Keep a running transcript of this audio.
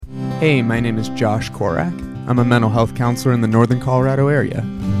Hey, my name is Josh Korak. I'm a mental health counselor in the Northern Colorado area.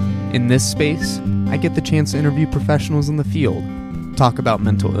 In this space, I get the chance to interview professionals in the field, talk about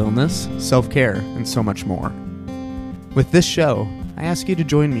mental illness, self-care, and so much more. With this show, I ask you to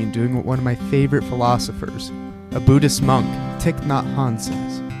join me in doing what one of my favorite philosophers, a Buddhist monk, Thich Nhat Hanh,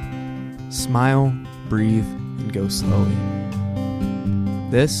 says: smile, breathe, and go slowly.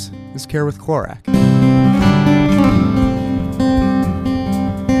 This is Care with Korak.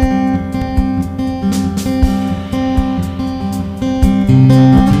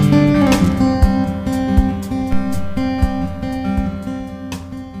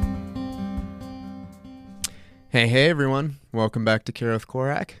 Hey everyone, welcome back to Care with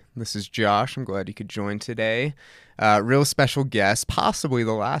Korak. This is Josh. I'm glad you could join today. Real special guest, possibly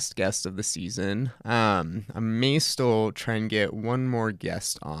the last guest of the season. I may still try and get one more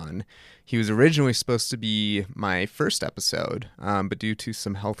guest on. He was originally supposed to be my first episode, but due to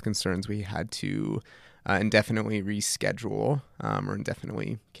some health concerns, we had to indefinitely reschedule, or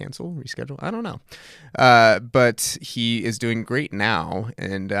indefinitely cancel, reschedule, I don't know. But he is doing great now,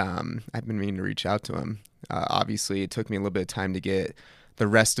 and I've been meaning to reach out to him. Obviously, it took me a little bit of time to get the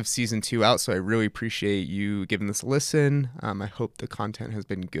rest of season 2 out, so I really appreciate you giving this a listen. I hope the content has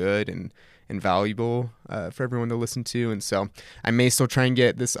been good and valuable for everyone to listen to, and so I may still try and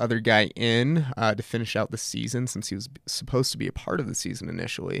get this other guy in to finish out the season, since he was supposed to be a part of the season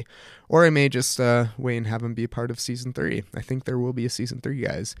initially, or I may just wait and have him be a part of season 3. I think there will be a season 3,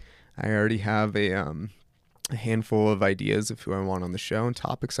 guys. I already have a handful of ideas of who I want on the show and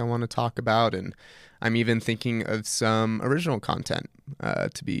topics I want to talk about, and I'm even thinking of some original content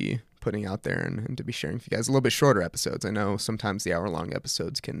to be putting out there and to be sharing with you guys. A little bit shorter episodes. I know sometimes the hour-long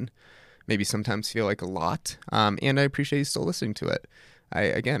episodes can maybe sometimes feel like a lot, and I appreciate you still listening to it.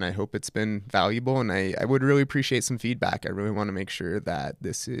 I hope it's been valuable, and I would really appreciate some feedback. I really want to make sure that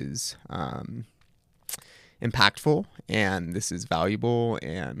this is impactful and this is valuable,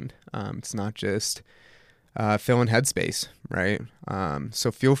 and it's not just fill in headspace, right?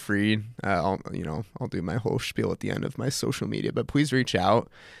 So feel free. I'll do my whole spiel at the end of my social media, but please reach out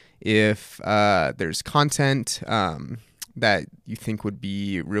if there's content that you think would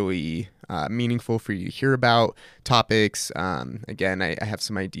be really meaningful for you to hear about, topics. Again, I have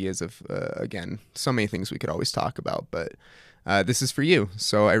some ideas of, so many things we could always talk about, but this is for you.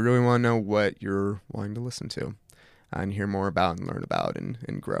 So I really want to know what you're wanting to listen to and hear more about and learn about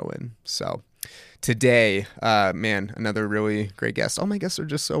and grow in. So today, another really great guest. All my guests are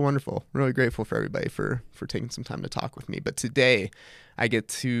just so wonderful. Really grateful for everybody for taking some time to talk with me. But today, I get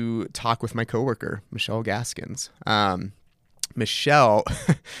to talk with my coworker, Michelle Gaskins. Michelle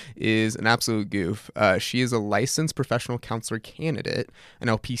is an absolute goof. She is a licensed professional counselor candidate, an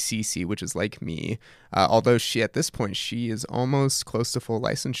LPCC, which is like me. Although at this point, she is almost close to full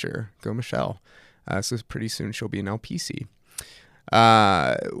licensure. Go Michelle. So pretty soon she'll be an LPC.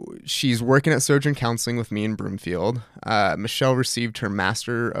 She's working at Sojourn Counseling with me in Broomfield. Michelle received her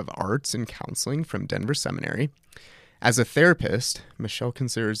Master of Arts in Counseling from Denver Seminary. As a therapist, Michelle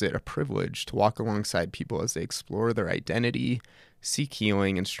considers it a privilege to walk alongside people as they explore their identity, seek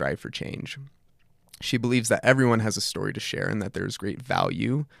healing, and strive for change. She believes that everyone has a story to share and that there is great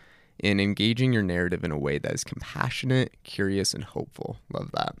value in engaging your narrative in a way that is compassionate, curious, and hopeful.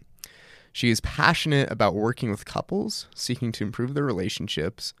 Love that. She is passionate about working with couples seeking to improve their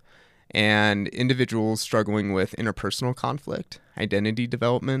relationships and individuals struggling with interpersonal conflict, identity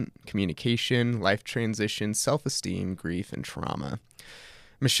development, communication, life transition, self-esteem, grief, and trauma.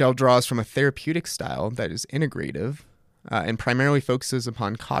 Michelle draws from a therapeutic style that is integrative and primarily focuses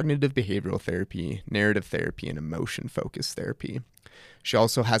upon cognitive behavioral therapy, narrative therapy, and emotion-focused therapy. She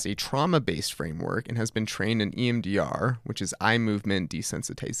also has a trauma-based framework and has been trained in EMDR, which is eye movement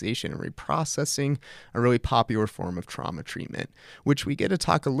desensitization and reprocessing, a really popular form of trauma treatment, which we get to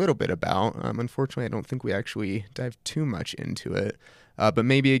talk a little bit about. Unfortunately, I don't think we actually dive too much into it, but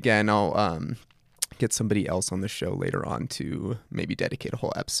maybe again, I'll get somebody else on the show later on to maybe dedicate a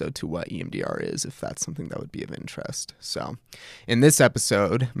whole episode to what EMDR is, if that's something that would be of interest. So in this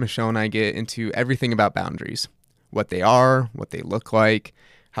episode, Michelle and I get into everything about boundaries. What they are, what they look like,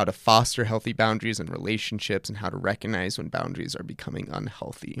 how to foster healthy boundaries in relationships, and how to recognize when boundaries are becoming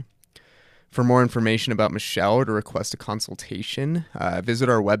unhealthy. For more information about Michelle or to request a consultation, visit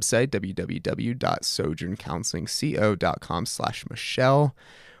our website, www.sojourncounselingco.com/Michelle,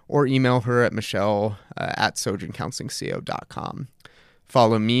 or email her at michelle@sojourncounselingco.com.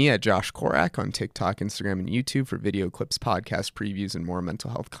 Follow me at Josh Korak on TikTok, Instagram, and YouTube for video clips, podcast previews, and more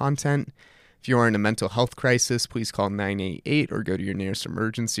mental health content. If you are in a mental health crisis, please call 988 or go to your nearest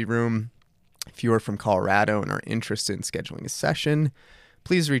emergency room. If you are from Colorado and are interested in scheduling a session,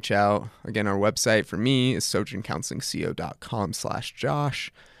 please reach out. Again, our website for me is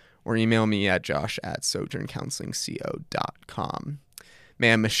sojourncounselingco.com/Josh, or email me at josh@sojourncounselingco.com.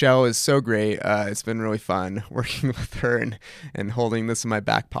 Man, Michelle is so great. It's been really fun working with her and holding this in my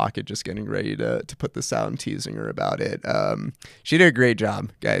back pocket, just getting ready to put this out and teasing her about it. She did a great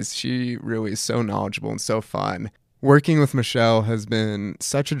job, guys. She really is so knowledgeable and so fun. Working with Michelle has been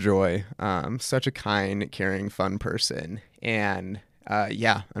such a joy, such a kind, caring, fun person. And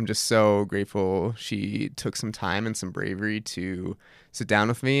I'm just so grateful she took some time and some bravery to sit down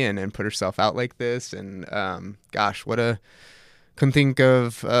with me and put herself out like this. And gosh, couldn't think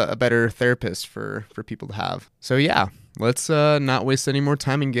of a better therapist for people to have. So yeah, let's not waste any more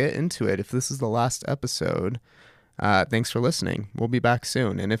time and get into it. If this is the last episode, thanks for listening. We'll be back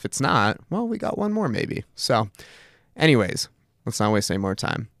soon. And if it's not, well, we got one more maybe. So anyways, let's not waste any more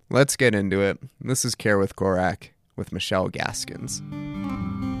time. Let's get into it. This is Care with Korak with Michelle Gaskins.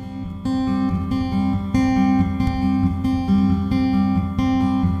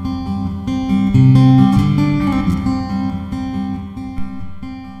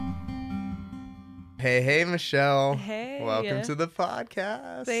 Hey, Michelle. Hey. Welcome to the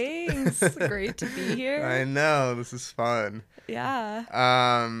podcast. Thanks. Great to be here. I know. This is fun. Yeah.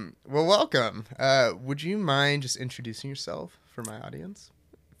 Well, welcome. Would you mind just introducing yourself for my audience?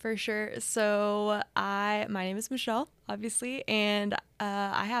 For sure. So my name is Michelle, obviously, and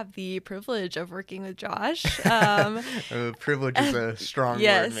I have the privilege of working with Josh. Privilege is a strong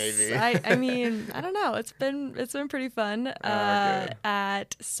yes, word, maybe. I mean, I don't know. It's been pretty fun Good.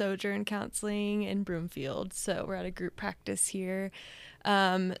 at Sojourn Counseling in Broomfield. So we're at a group practice here.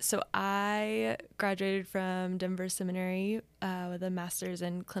 So I graduated from Denver Seminary with a master's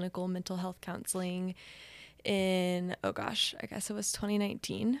in clinical mental health counseling in, I guess it was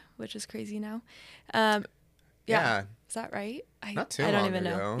 2019, which is crazy now. Yeah. Is that right? Not too I don't long even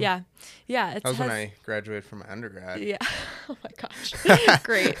ago. know. Yeah. That was when I graduated from my undergrad. Yeah. Oh my gosh.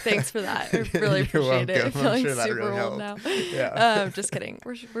 Great. Thanks for that. I really You're appreciate it. welcome. I'm feeling sure that super really old helped. now. Yeah. Just kidding.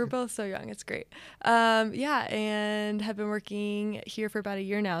 We're both so young. It's great. And have been working here for about a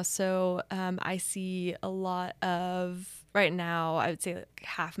year now. So I see a lot of, right now, I would say like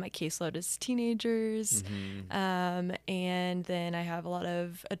half my caseload is teenagers. Mm-hmm. And then I have a lot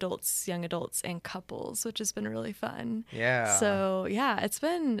of adults, young adults, and couples, which has been really fun. Yeah. So yeah, it's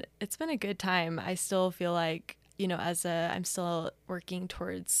been a good time. I still feel like, I'm still working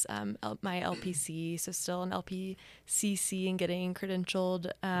towards my LPC, so still an LPCC and getting credentialed.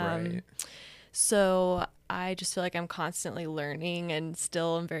 Right. So I just feel like I'm constantly learning and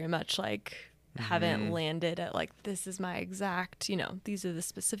still am very much like haven't landed at like, this is my exact, these are the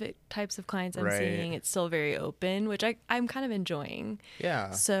specific types of clients I'm seeing. It's still very open, which I'm kind of enjoying.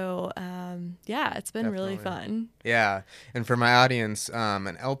 Yeah. So, it's been really fun. Yeah. And for my audience,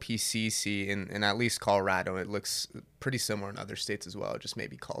 an LPCC in at least Colorado, it looks pretty similar in other states as well, just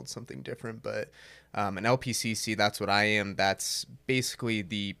maybe called something different. But an LPCC, that's what I am. That's basically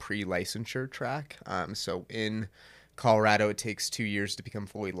the pre-licensure track. So in Colorado, it takes 2 years to become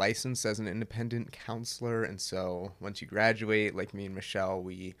fully licensed as an independent counselor. And so once you graduate, like me and Michelle,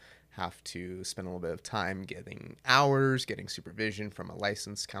 we have to spend a little bit of time getting hours, getting supervision from a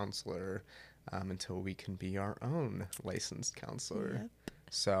licensed counselor until we can be our own licensed counselor. Yep.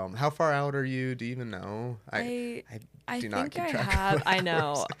 So how far out are you? Do you even know? I do not keep track of I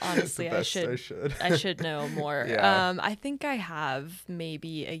know. Honestly, I should know more. Yeah. I think I have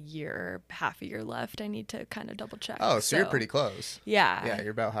maybe half a year left. I need to kind of double check. Oh, so you're pretty close. Yeah. Yeah,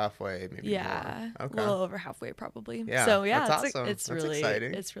 you're about halfway, maybe more. Okay. A little over halfway probably. Yeah. So yeah, that's awesome. It's that's really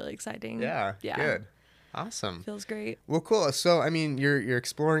exciting. It's really exciting. Yeah. Yeah. Good. Awesome. Feels great. Well, cool. So, I mean, you're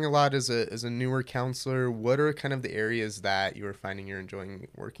exploring a lot as a newer counselor. What are kind of the areas that you are finding you're enjoying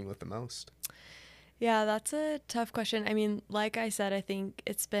working with the most? Yeah, that's a tough question. I mean, like I said, I think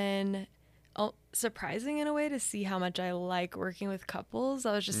it's been surprising in a way to see how much I like working with couples.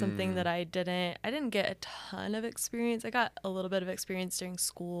 That was just something that I didn't get a ton of experience. I got a little bit of experience during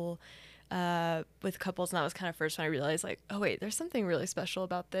school with couples, and that was kind of first when I realized like, oh wait, there's something really special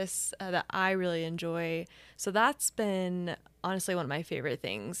about this that I really enjoy. So that's been honestly one of my favorite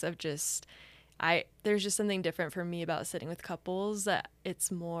things of just there's just something different for me about sitting with couples, that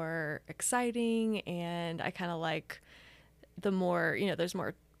it's more exciting, and I kind of like the more, there's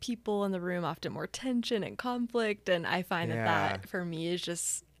more people in the room, often more tension and conflict, and I find that for me is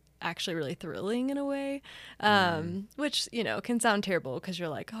just actually really thrilling in a way, which can sound terrible because you're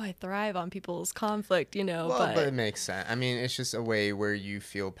like, oh, I thrive on people's conflict, but it makes sense. I mean, it's just a way where you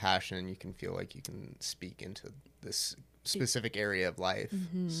feel passion and you can feel like you can speak into this specific area of life.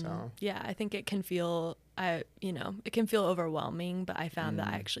 So yeah, I think it can feel, it can feel overwhelming, but I found that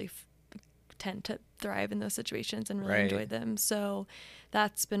I actually tend to thrive in those situations and really enjoy them. So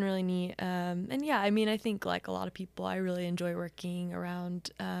that's been really neat. And yeah, I mean, I think like a lot of people, I really enjoy working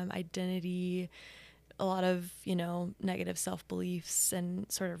around identity, a lot of, negative self-beliefs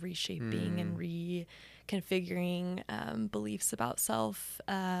and sort of reshaping and reconfiguring beliefs about self,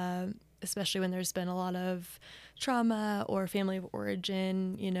 especially when there's been a lot of trauma or family of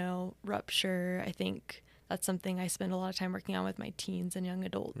origin, rupture. I think that's something I spend a lot of time working on with my teens and young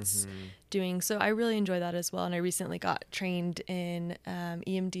adults doing. So I really enjoy that as well. And I recently got trained in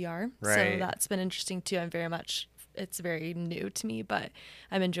EMDR. So that's been interesting too. It's very new to me, but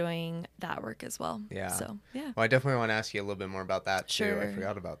I'm enjoying that work as well. Yeah. So, yeah. Well, I definitely want to ask you a little bit more about that too. Sure. I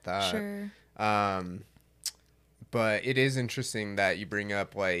forgot about that. Sure. But it is interesting that you bring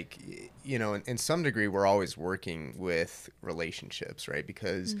up, like, in some degree, we're always working with relationships, right?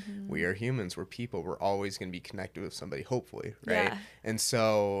 Because we are humans, we're people, we're always going to be connected with somebody, hopefully, right? Yeah. And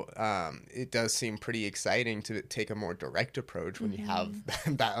so it does seem pretty exciting to take a more direct approach when you have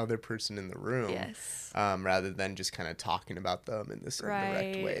that other person in the room, rather than just kind of talking about them in this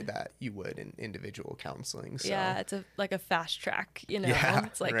indirect way that you would in individual counseling. So. Yeah, it's like a fast track, Yeah,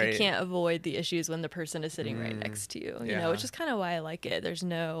 it's like you can't avoid the issues when the person is sitting right next to you, which is kind of why I like it. There's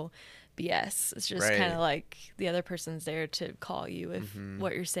no BS. It's just kind of like the other person's there to call you if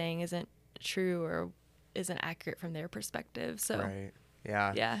what you're saying isn't true or isn't accurate from their perspective. So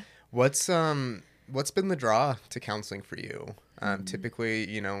yeah. What's been the draw to counseling for you?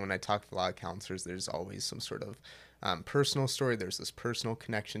 Typically, when I talk to a lot of counselors, there's always some sort of personal story. There's this personal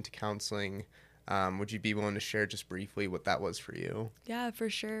connection to counseling. Would you be willing to share just briefly what that was for you? Yeah, for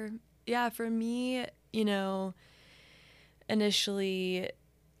sure. Yeah, for me, initially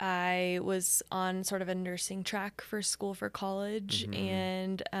I was on sort of a nursing track for school for college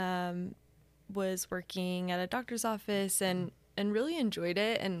and was working at a doctor's office and really enjoyed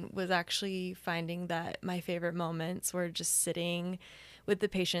it, and was actually finding that my favorite moments were just sitting with the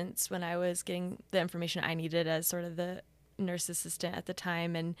patients when I was getting the information I needed as sort of the nurse assistant at the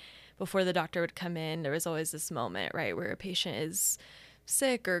time. And before the doctor would come in, there was always this moment, right, where a patient is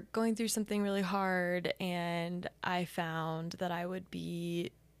sick or going through something really hard, and I found that I would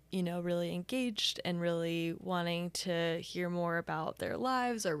be really engaged and really wanting to hear more about their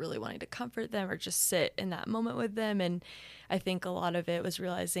lives, or really wanting to comfort them or just sit in that moment with them. And I think a lot of it was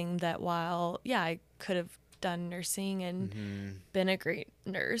realizing that while I could have done nursing and been a great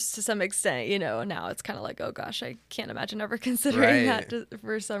nurse to some extent, now it's kind of like, oh gosh, I can't imagine ever considering that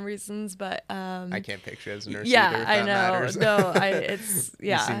for some reasons. But I can't picture as a nurse either, if I that know. matters. No, it's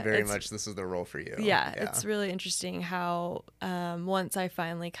you seem very much this is the role for you. Yeah, it's really interesting how once I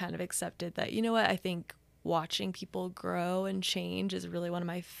finally kind of accepted that, what, I think watching people grow and change is really one of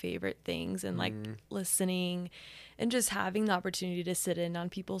my favorite things, and like listening and just having the opportunity to sit in on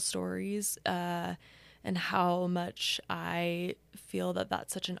people's stories, and how much I feel that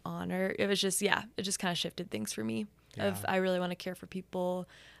that's such an honor. It was just, it just kind of shifted things for me. I really want to care for people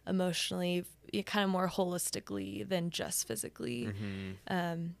emotionally, kind of more holistically than just physically.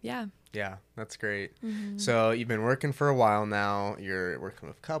 Yeah, that's great. So you've been working for a while now. You're working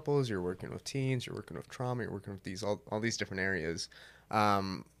with couples, you're working with teens, you're working with trauma, you're working with all these different areas.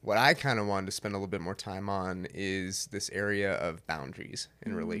 What I kind of wanted to spend a little bit more time on is this area of boundaries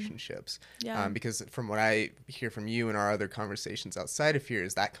in relationships. Because from what I hear from you and our other conversations outside of here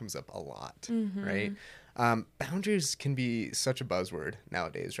is that comes up a lot, right? Boundaries can be such a buzzword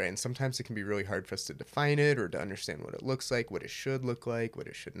nowadays, right? And sometimes it can be really hard for us to define it or to understand what it looks like, what it should look like, what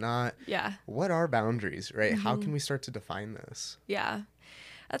it should not. Yeah. What are boundaries, right? How can we start to define this? Yeah,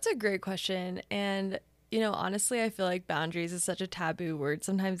 that's a great question. And honestly, I feel like boundaries is such a taboo word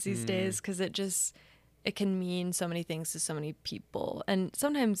sometimes these days, because it can mean so many things to so many people. And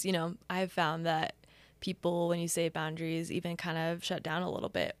sometimes, I've found that people, when you say boundaries, even kind of shut down a little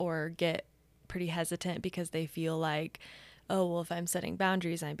bit or get pretty hesitant because they feel like, oh, well, if I'm setting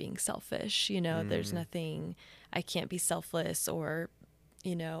boundaries, I'm being selfish. There's nothing, I can't be selfless or,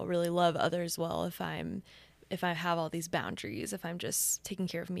 really love others well if I have all these boundaries, if I'm just taking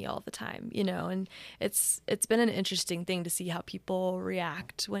care of me all the time, and it's been an interesting thing to see how people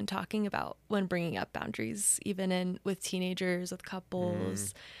react when bringing up boundaries, even with teenagers, with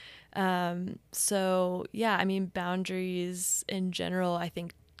couples. So yeah, I mean, boundaries in general, I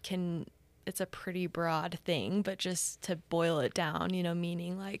think it's a pretty broad thing, but just to boil it down,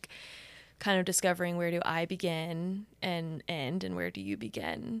 meaning like kind of discovering where do I begin and end and where do you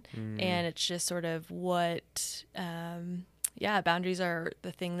begin. And it's just sort of what, boundaries are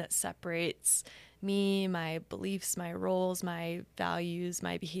the thing that separates me, my beliefs, my roles, my values,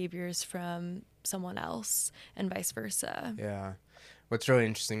 my behaviors from someone else, and vice versa. Yeah. What's really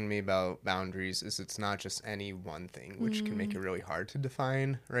interesting to me about boundaries is it's not just any one thing, which can make it really hard to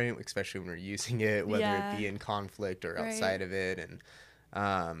define, right? Especially when we're using it, whether it be in conflict or outside of it. And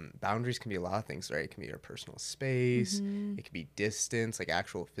boundaries can be a lot of things, right? It can be our personal space. It could be distance, like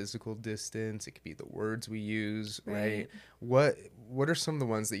actual physical distance. It could be the words we use, right? What are some of the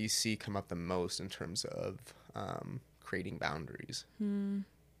ones that you see come up the most in terms of creating boundaries?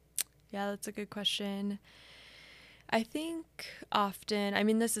 Yeah, that's a good question. I think often, I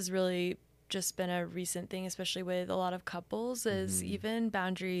mean, this has really just been a recent thing, especially with a lot of couples, is even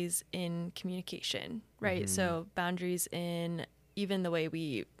boundaries in communication, right? So boundaries in even the way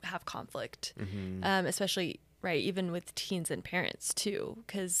we have conflict, especially, right, even with teens and parents too,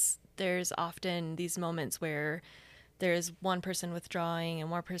 because there's often these moments where there's one person withdrawing and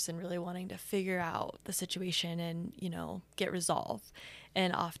one person really wanting to figure out the situation and, you know, get resolve.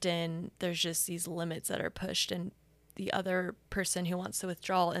 And often there's just these limits that are pushed, and the other person who wants to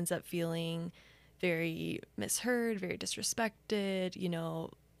withdraw ends up feeling very misheard, very disrespected, you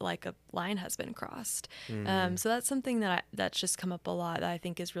know, like a line has been crossed. So that's something that's just come up a lot that I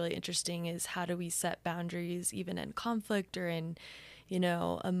think is really interesting, is how do we set boundaries even in conflict or in, you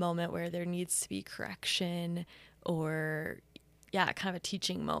know, a moment where there needs to be correction or, yeah, kind of a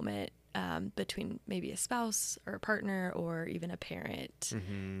teaching moment between maybe a spouse or a partner or even a parent.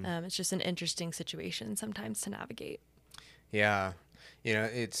 It's just an interesting situation sometimes to navigate. Yeah. You know,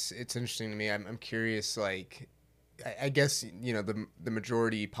 it's interesting to me. I'm curious, like, I guess, you know, the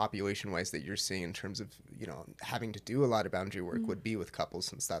majority population-wise that you're seeing in terms of, you know, having to do a lot of boundary work would be with couples,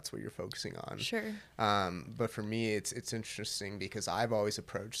 since that's what you're focusing on. Sure. But for me, it's interesting because I've always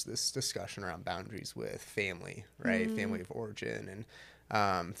approached this discussion around boundaries with family, right? Family of origin,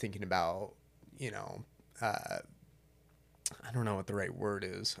 and thinking about, you know, I don't know what the right word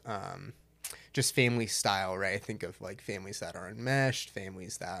is. Just family style, right? I think of like families that are enmeshed,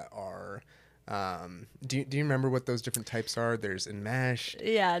 families that are do you remember what those different types are? There's enmeshed.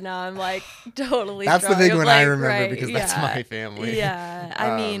 Yeah, no, I'm like totally That's the big one, like, I remember, right, because that's my family. Yeah.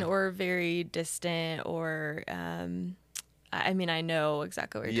 I mean, or very distant, or I mean, I know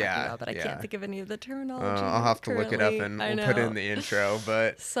exactly what you're talking about, but I can't think of any of the terminology. I'll have to look it up, and we'll put it in the intro.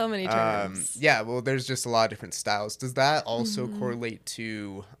 But so many terms. Yeah, well, there's just a lot of different styles. Does that also correlate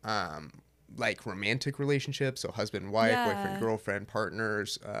to like romantic relationships, so husband, wife, boyfriend, girlfriend,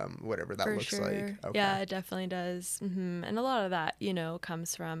 partners, whatever that looks like? Okay. Yeah, it definitely does. And a lot of that, you know,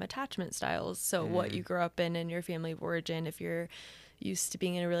 comes from attachment styles. So what you grow up in your family of origin. If you're used to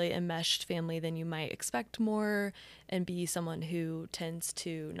being in a really enmeshed family, then you might expect more and be someone who tends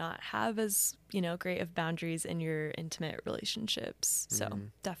to not have as, you know, great of boundaries in your intimate relationships. So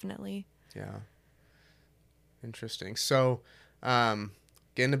definitely. Yeah. Interesting. So,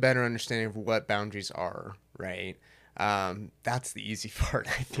 getting a better understanding of what boundaries are, right? That's the easy part,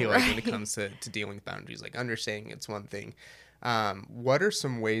 I feel like, when it comes to dealing with boundaries. Like, understanding it's one thing. What are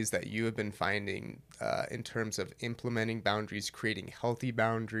some ways that you have been finding in terms of implementing boundaries, creating healthy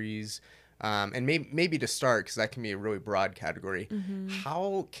boundaries? And maybe to start, because that can be a really broad category,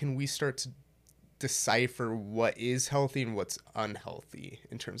 how can we start to decipher what is healthy and what's unhealthy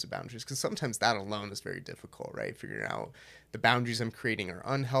in terms of boundaries? Because sometimes that alone is very difficult, right? Figuring out the boundaries I'm creating are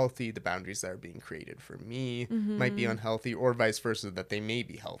unhealthy, the boundaries that are being created for me might be unhealthy, or vice versa, that they may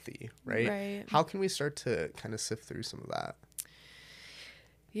be healthy, right? How can we start to kind of sift through some of that?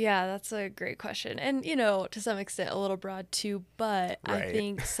 Yeah, that's a great question. And, you know, to some extent a little broad too, but I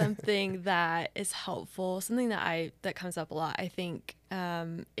think something that is helpful, something that comes up a lot, I think,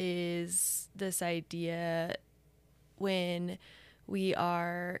 is this idea when we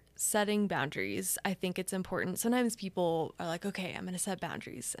are setting boundaries. I think it's important. Sometimes people are like, okay, I'm going to set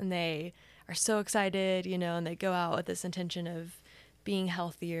boundaries, and they are so excited, you know, and they go out with this intention of being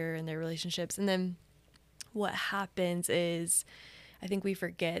healthier in their relationships. And then what happens is, I think we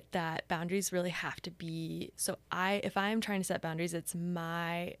forget that boundaries really have to be, if I'm trying to set boundaries, it's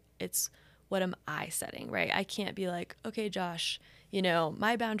what am I setting, right? I can't be like, okay, Josh, you know,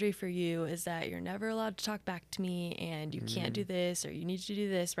 my boundary for you is that you're never allowed to talk back to me, and you can't do this, or you need to do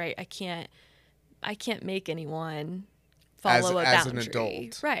this, right? I can't make anyone follow a boundary. As an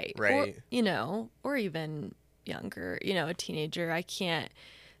adult. Right. Or, you know, or even younger, you know, a teenager. I can't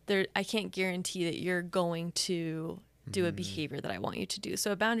guarantee that you're going to do a behavior that I want you to do.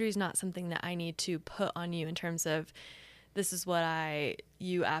 So a boundary is not something that I need to put on you in terms of this is what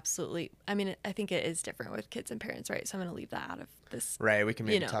you absolutely, I mean, I think it is different with kids and parents, right? So I'm going to leave that out of this. Right. We can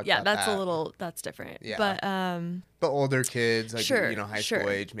maybe talk yeah, about that's that. that's different. Yeah. But older kids, like, sure, high school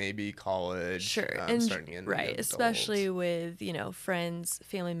age, maybe college, sure. And starting to get into right. young Especially adults. with, friends,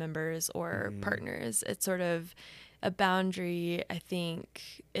 family members, or partners. It's sort of a boundary. I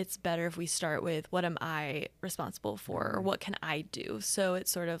think it's better if we start with, what am I responsible for, or what can I do? So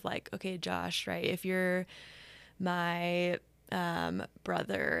it's sort of like, okay, Josh, right? If you're my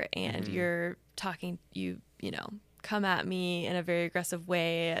brother and you're talking, come at me in a very aggressive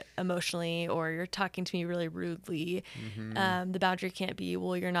way emotionally, or you're talking to me really rudely, the boundary can't be,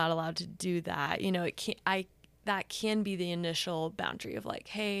 well, you're not allowed to do that. It can't, that can be the initial boundary of like,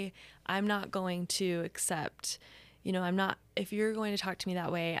 hey, I'm not going to accept, if you're going to talk to me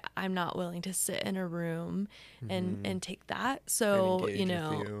that way, I'm not willing to sit in a room and take that. So, And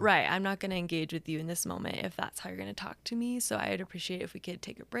engage with you. right. I'm not going to engage with you in this moment if that's how you're going to talk to me. So I'd appreciate if we could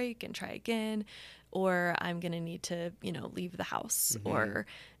take a break and try again, or I'm going to need to, leave the house or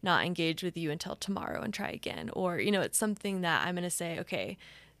not engage with you until tomorrow and try again. Or, it's something that I'm going to say, okay,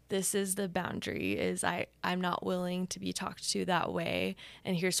 this is the boundary, is I'm not willing to be talked to that way.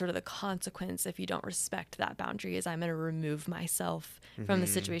 And here's sort of the consequence if you don't respect that boundary, is I'm going to remove myself from the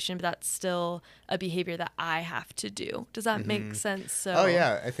situation. But that's still a behavior that I have to do. Does that make sense? So, Oh,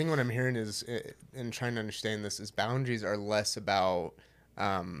 yeah. I think what I'm hearing is, and trying to understand this, is boundaries are less about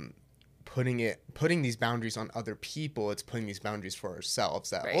putting these boundaries on other people. It's putting these boundaries for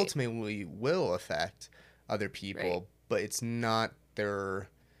ourselves that ultimately will affect other people, Right. but it's not their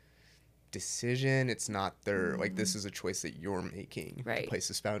decision. It's not their like, this is a choice that you're making to place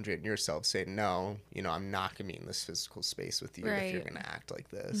this boundary on yourself, saying, no, I'm not gonna be in this physical space with you if you're gonna act like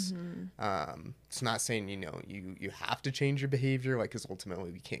this. It's not saying you have to change your behavior, like, because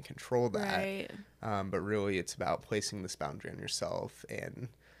ultimately we can't control that, but really it's about placing this boundary on yourself, and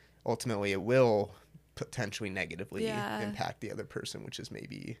ultimately it will potentially negatively impact the other person, which is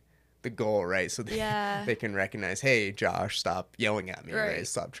maybe the goal, right? So they can recognize, hey, Josh, stop yelling at me, right?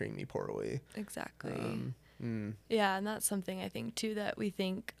 Stop treating me poorly. Exactly. Yeah, and that's something I think too, that we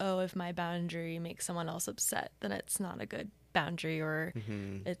think, oh, if my boundary makes someone else upset, then it's not a good boundary, or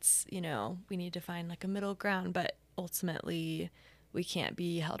it's, we need to find like a middle ground. But ultimately, we can't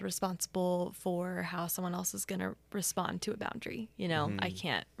be held responsible for how someone else is going to respond to a boundary. I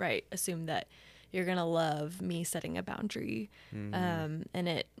can't, assume that you're going to love me setting a boundary. And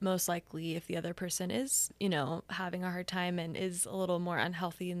it most likely, if the other person is, having a hard time and is a little more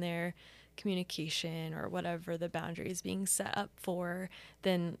unhealthy in their communication or whatever the boundary is being set up for,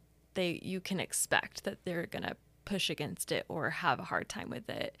 then you can expect that they're going to push against it or have a hard time with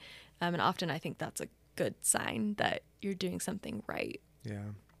it. And often I think that's a good sign that you're doing something right.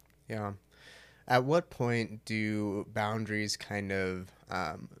 Yeah. At what point do boundaries kind of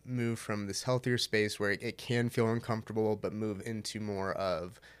move from this healthier space where it can feel uncomfortable, but move into more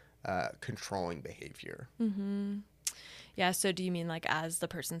of controlling behavior? Yeah. So do you mean like as the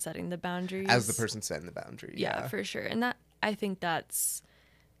person setting the boundaries? As the person setting the boundary. Yeah, for sure. And that, I think that's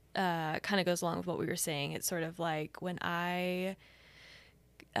kind of goes along with what we were saying. It's sort of like when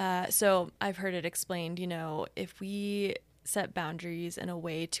so I've heard it explained, if we set boundaries in a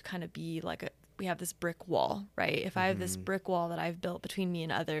way to kind of be like we have this brick wall, right? If I have this brick wall that I've built between me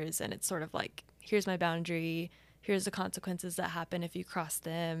and others, and it's sort of like, here's my boundary, here's the consequences that happen if you cross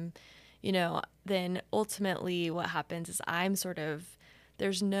them, then ultimately what happens is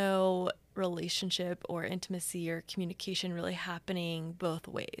there's no relationship or intimacy or communication really happening both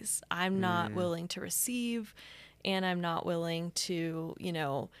ways. I'm not willing to receive, and I'm not willing to,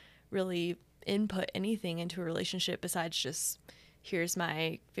 really input anything into a relationship besides just, here's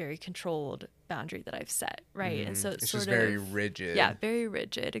my very controlled boundary that I've set, right? And so it's sort just of very rigid. Yeah, very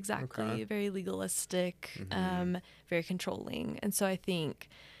rigid, exactly. Okay. Very legalistic, very controlling. And so I think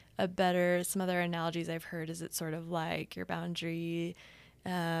some other analogies I've heard is it's sort of like your boundary,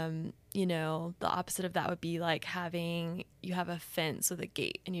 the opposite of that would be like you have a fence with a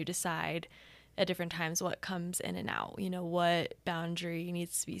gate, and you decide at different times what comes in and out, what boundary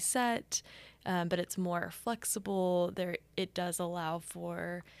needs to be set, but it's more flexible. It does allow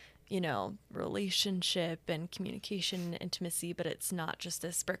for, relationship and communication and intimacy, but it's not just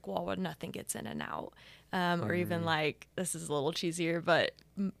this brick wall where nothing gets in and out. Or even like, this is a little cheesier, but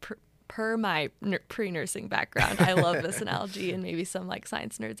per my pre-nursing background, I love this analogy, and maybe some like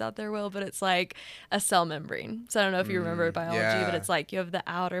science nerds out there will, but it's like a cell membrane. So I don't know if you remember biology, but it's like you have the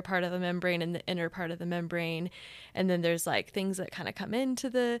outer part of the membrane and the inner part of the membrane, and then there's like things that kind of come into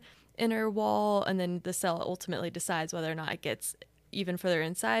the inner wall, and then the cell ultimately decides whether or not it gets even further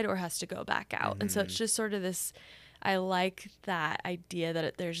inside or has to go back out. And so it's just sort of this I like that idea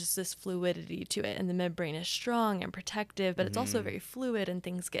that there's just this fluidity to it, and the midbrain is strong and protective, but it's also very fluid, and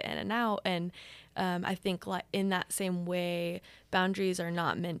things get in and out. And I think like in that same way, boundaries are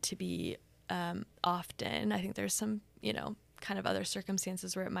not meant to be often. I think there's some, kind of other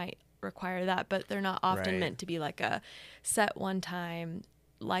circumstances where it might require that, but they're not often meant to be like a set one time,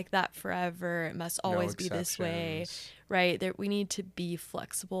 like that forever. It must always be this way, right? There, we need to be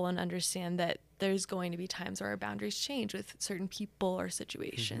flexible and understand that there's going to be times where our boundaries change with certain people or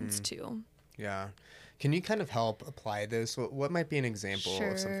situations too. Yeah. Can you kind of help apply this? What might be an example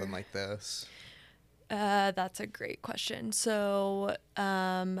of something like this? That's a great question. So,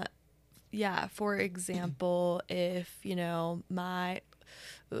 yeah, for example, if,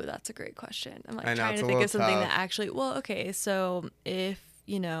 that's a great question. I'm like trying to think of something that actually, well, okay. So if,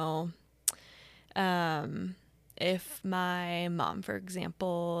 if my mom, for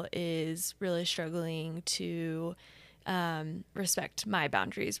example, is really struggling to respect my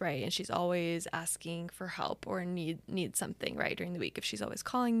boundaries, right? And she's always asking for help or needs something, right, during the week. If she's always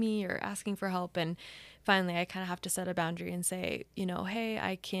calling me or asking for help, and finally I kind of have to set a boundary and say, hey,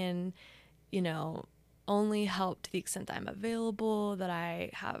 I can, only help to the extent that I'm available, that I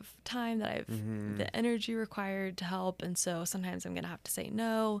have time, that I have the energy required to help. And so sometimes I'm going to have to say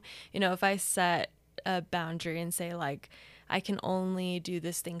no. If I set a boundary and say like, I can only do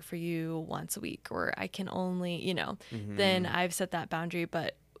this thing for you once a week, or I can only, then I've set that boundary.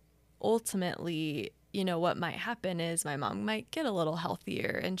 But ultimately, what might happen is my mom might get a little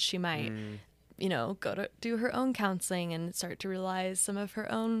healthier, and she might, go to do her own counseling and start to realize some of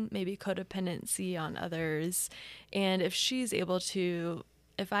her own maybe codependency on others. And if she's able to,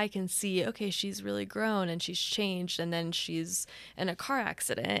 if I can see, okay, she's really grown and she's changed, and then she's in a car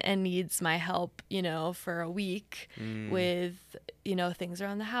accident and needs my help, for a week with, things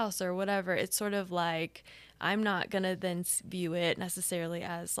around the house or whatever, it's sort of like, I'm not going to then view it necessarily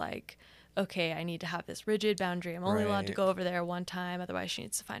as like, okay, I need to have this rigid boundary. I'm only allowed to go over there one time. Otherwise, she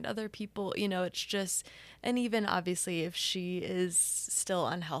needs to find other people. It's just, and even obviously if she is still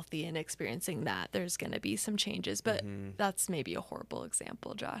unhealthy and experiencing that, there's going to be some changes. But that's maybe a horrible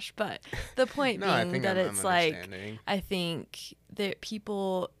example, Josh. But the point being that it's like, I think that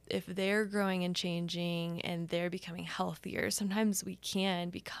people, if they're growing and changing and they're becoming healthier, sometimes we can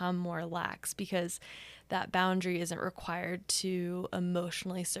become more lax because that boundary isn't required to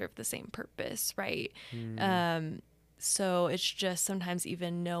emotionally serve the same purpose, right? So it's just sometimes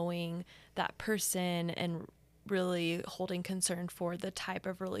even knowing that person and really holding concern for the type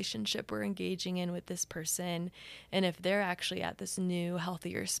of relationship we're engaging in with this person. And if they're actually at this new,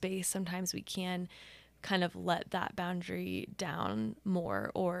 healthier space, sometimes we can kind of let that boundary down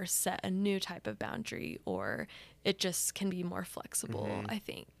more or set a new type of boundary, or it just can be more flexible, I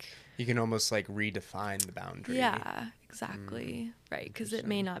think. You can almost like redefine the boundary. Yeah, exactly. Right. Because it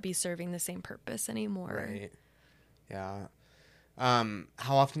may not be serving the same purpose anymore. Right. Yeah.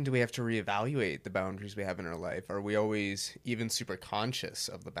 How often do we have to reevaluate the boundaries we have in our life? Are we always even super conscious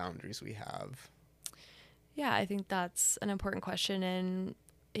of the boundaries we have? Yeah, I think that's an important question. And,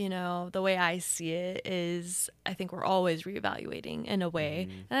 the way I see it is I think we're always reevaluating in a way.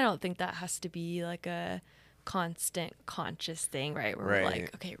 And I don't think that has to be like a constant conscious thing, right? Where we're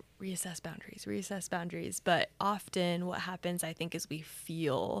like, okay, reassess boundaries. But often what happens, I think, is we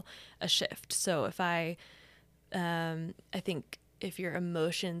feel a shift. So if I think if your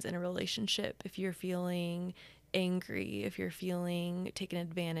emotions in a relationship, if you're feeling angry, if you're feeling taken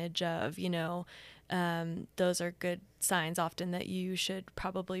advantage of, those are good signs often that you should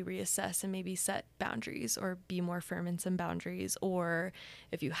probably reassess and maybe set boundaries or be more firm in some boundaries. Or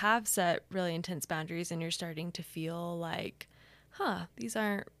if you have set really intense boundaries and you're starting to feel like, these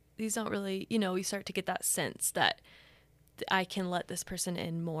don't really, you start to get that sense that I can let this person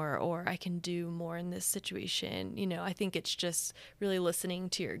in more, or I can do more in this situation. I think it's just really listening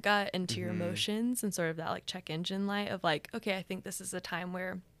to your gut and to your emotions and sort of that like check engine light of like, okay, I think this is a time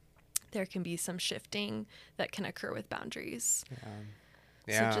where there can be some shifting that can occur with boundaries.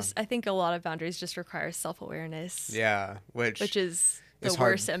 So just, I think a lot of boundaries just require self-awareness. Yeah. Which is the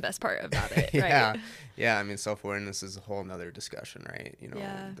worst and best part about it. Right. Yeah. I mean, self-awareness is a whole nother discussion, right?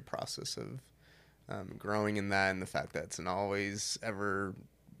 The process of growing in that, and the fact that it's an always ever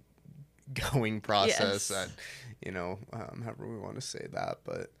going process that, however we want to say that.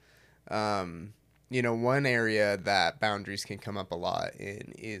 But, one area that boundaries can come up a lot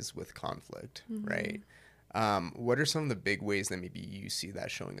in is with conflict, right? What are some of the big ways that maybe you see that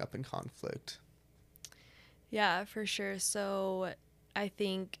showing up in conflict? Yeah, for sure. So I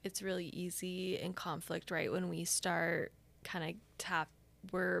think it's really easy in conflict, right? When we start kind of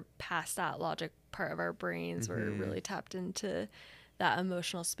we're past that part of our brains. We're really tapped into that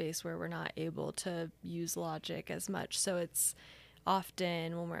emotional space where we're not able to use logic as much. So it's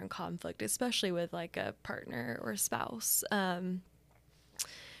often when we're in conflict, especially with like a partner or spouse,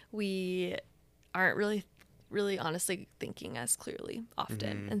 we aren't really honestly thinking as clearly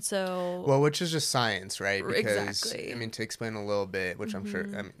often. And so, well, which is just science, right? Because exactly. I mean, to explain a little bit, which I'm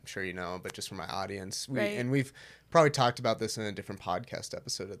sure you know, but just for my audience, Right. we've probably talked about this in a different podcast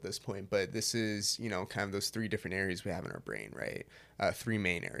episode at this point, but this is, you know, kind of those three different areas we have in our brain, right? Three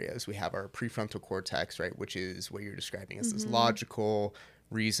main areas. We have our prefrontal cortex, right, which is what you're describing as this logical,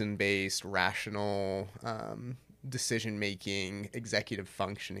 reason-based, rational, decision making, executive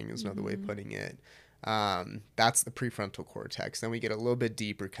functioning is another way of putting it. That's the prefrontal cortex. Then we get a little bit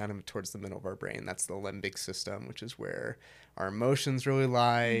deeper, kind of towards the middle of our brain. That's the limbic system, which is where our emotions really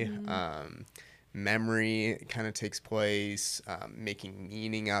lie. Memory kind of takes place, making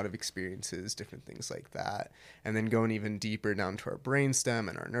meaning out of experiences, different things like that. And then going even deeper down to our brainstem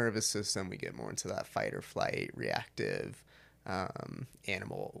and our nervous system, we get more into that fight or flight, reactive,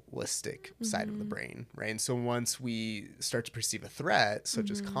 animalistic side of the brain, right? And so once we start to perceive a threat,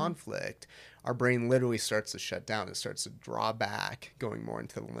 such as conflict, our brain literally starts to shut down. It starts to draw back, going more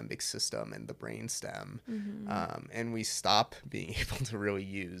into the limbic system and the brainstem. And we stop being able to really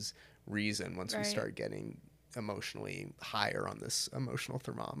use reason once we start getting emotionally higher on this emotional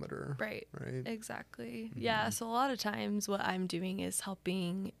thermometer. Right. Exactly. Mm-hmm. Yeah. So a lot of times what I'm doing is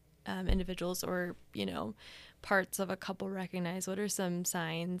helping individuals or, parts of a couple recognize what are some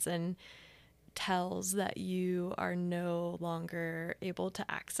signs and tells that you are no longer able to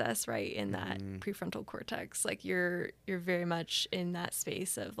access right in that prefrontal cortex. Like you're very much in that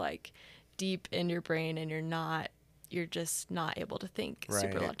space of like deep in your brain and you're just not able to think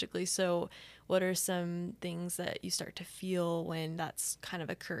super logically. So what are some things that you start to feel when that's kind of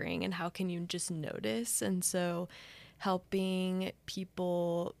occurring, and how can you just notice? And so helping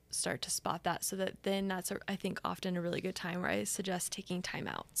people start to spot that, so that then that's I think often a really good time where I suggest taking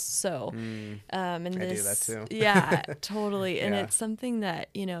timeouts. So and I do that too. Yeah, totally. And it's something that,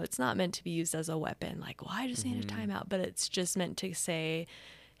 it's not meant to be used as a weapon, like, well, I just need a timeout, but it's just meant to say,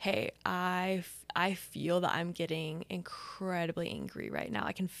 hey, I feel that I'm getting incredibly angry right now.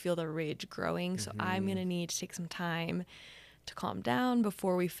 I can feel the rage growing. So I'm going to need to take some time to calm down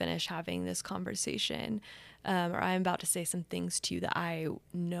before we finish having this conversation. Or I'm about to say some things to you that I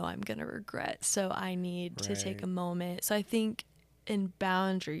know I'm going to regret. So I need to take a moment. So I think in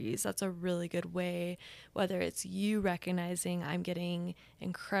boundaries, that's a really good way, whether it's you recognizing I'm getting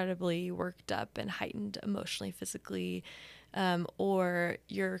incredibly worked up and heightened emotionally, physically, or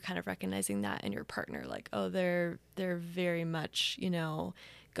you're kind of recognizing that in your partner, like, oh, they're very much,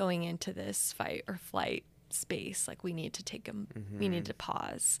 going into this fight or flight space. Like we need to we need to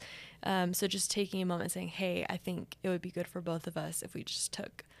pause. So just taking a moment saying, hey, I think it would be good for both of us if we just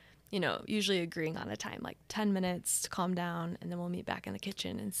took, usually agreeing on a time, like 10 minutes to calm down, and then we'll meet back in the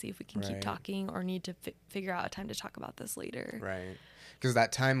kitchen and see if we can keep talking or need to figure out a time to talk about this later. Right. Because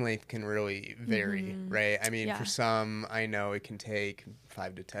that time length can really vary, right? I mean, for some, I know it can take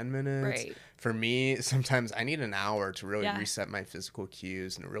 5 to 10 minutes. Right. For me, sometimes I need an hour to really reset my physical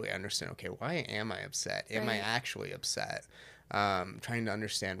cues and really understand, okay, why am I upset? Am I actually upset? Trying to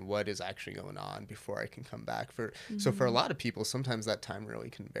understand what is actually going on before I can come back. So for a lot of people, sometimes that time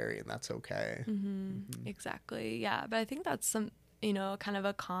really can vary, and that's okay. Exactly. Yeah. But I think that's some, kind of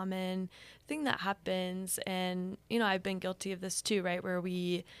a common thing that happens. And, I've been guilty of this too, right? Where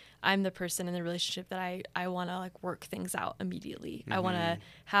I'm the person in the relationship that I want to like work things out immediately. I want to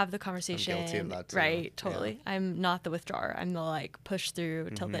have the conversation. I'm guilty of that too. Right. Totally. Yeah. I'm not the withdrawer. I'm the like push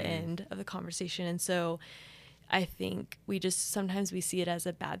through till the end of the conversation. And so I think sometimes we see it as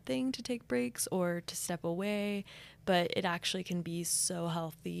a bad thing to take breaks or to step away, but it actually can be so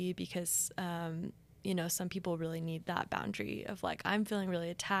healthy because, some people really need that boundary of like, I'm feeling really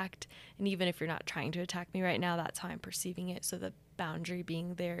attacked. And even if you're not trying to attack me right now, that's how I'm perceiving it. So the boundary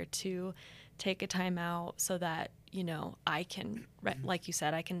being there to take a time out so that, I can, like you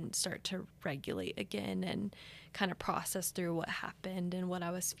said, I can start to regulate again and kind of process through what happened and what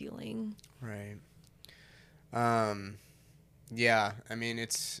I was feeling. Right. Yeah, I mean,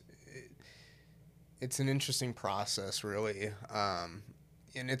 it's an interesting process, really.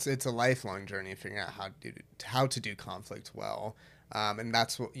 And it's a lifelong journey figuring out how to do conflict well. And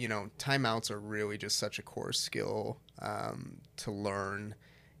that's what, timeouts are really just such a core skill, to learn.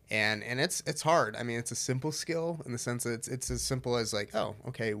 And it's hard. I mean, it's a simple skill in the sense that it's as simple as like, oh,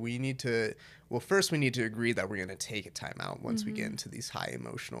 okay, first we need to agree that we're going to take a timeout once we get into these high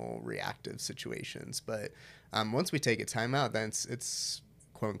emotional reactive situations. But once we take a timeout, then it's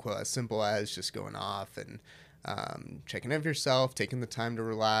quote unquote as simple as just going off and checking in with yourself, taking the time to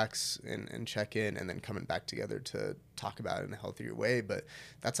relax and check in, and then coming back together to talk about it in a healthier way. But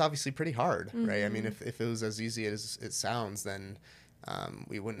that's obviously pretty hard, right? I mean, if it was as easy as it sounds, then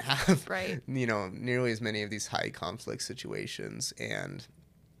we wouldn't have, right. nearly as many of these high conflict situations. And,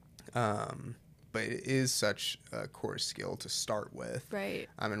 but it is such a core skill to start with, right?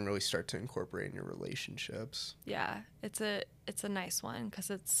 And really start to incorporate in your relationships. Yeah, it's a nice one because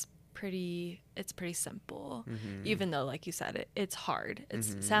it's pretty simple, even though, like you said, it's hard.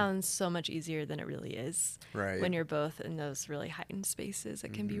 It sounds so much easier than it really is. Right. When you're both in those really heightened spaces,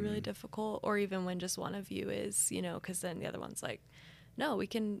 it can be really difficult. Or even when just one of you is, because then the other one's like, no, we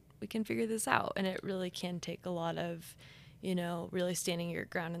can figure this out. And it really can take a lot of, really standing your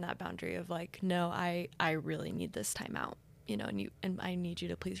ground in that boundary of like, no, I really need this time out, and I need you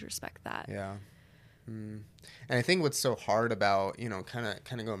to please respect that. Yeah. And I think what's so hard about, kind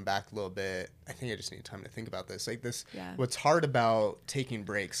of going back a little bit, I think I just need time to think about this. Like this, what's hard about taking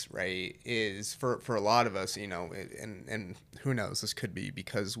breaks, right, is for a lot of us, and who knows, this could be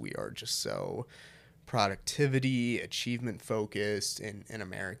because we are just so productivity, achievement focused in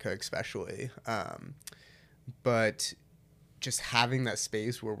America, especially. But just having that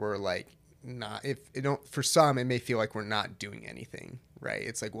space where we're like, not, if it don't, for some, it may feel like we're not doing anything, right?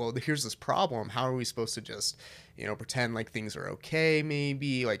 It's like, well, here's this problem. How are we supposed to just, pretend like things are okay?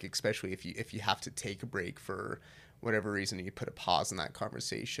 Maybe, like, especially if you have to take a break for whatever reason, you put a pause in that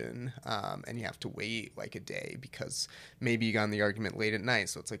conversation, and you have to wait like a day because maybe you got in the argument late at night.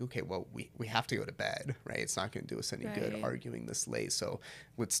 So it's like, okay, well, we have to go to bed, right? It's not going to do us any good arguing this late. So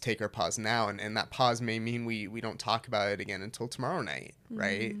let's take our pause now. And that pause may mean we don't talk about it again until tomorrow night,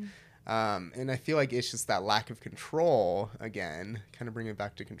 right? And I feel like it's just that lack of control, again, kind of bring it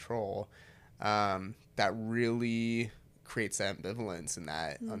back to control, that really creates that ambivalence and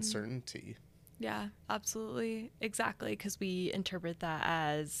that uncertainty. Yeah, absolutely. Exactly. Because we interpret that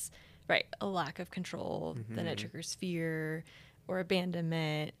as, right, a lack of control. Then it triggers fear or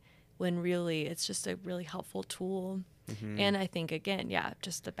abandonment when really it's just a really helpful tool. And I think, again,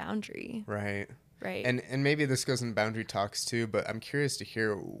 just the boundary. Right. Right. And maybe this goes in boundary talks too, but I'm curious to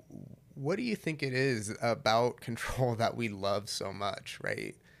hear, what do you think it is about control that we love so much,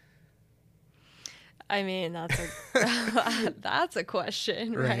 right? I mean, that's a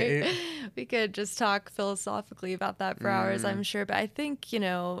question, right? We could just talk philosophically about that for hours, I'm sure. But I think,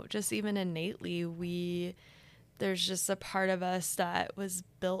 just even innately, there's just a part of us that was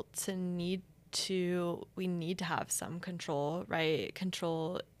built to need to have some control, right?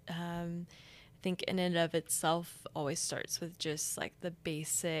 Control, I think in and of itself always starts with just like the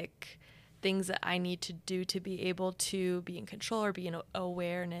basic things that I need to do to be able to be in control or be in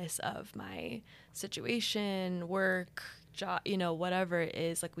awareness of my situation, work, job, whatever it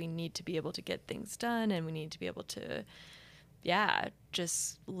is. Like we need to be able to get things done and we need to be able to,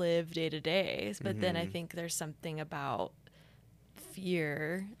 just live day to day. But then I think there's something about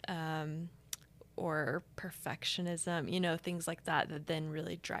fear, or perfectionism, things like that then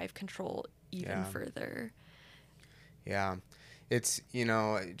really drive control even further. Yeah. It's,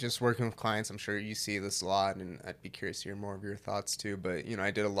 just working with clients, I'm sure you see this a lot, and I'd be curious to hear more of your thoughts too. But, I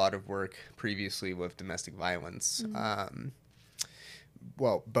did a lot of work previously with domestic violence.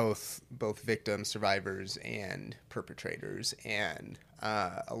 Well, both victims, survivors, and perpetrators. And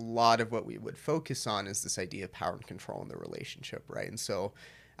a lot of what we would focus on is this idea of power and control in the relationship, right? And so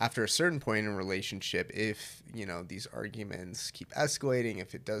after a certain point in a relationship, if, these arguments keep escalating,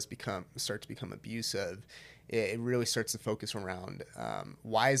 if it does start to become abusive, it really starts to focus around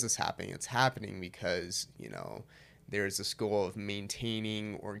why is this happening? It's happening because, there's this goal of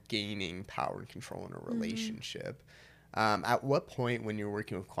maintaining or gaining power and control in a relationship. At what point when you're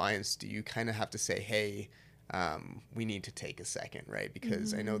working with clients do you kind of have to say, hey, we need to take a second, right?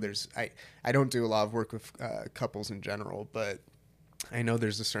 Because I know I don't do a lot of work with couples in general, but I know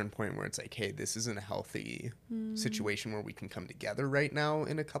there's a certain point where it's like, hey, this isn't a healthy situation where we can come together right now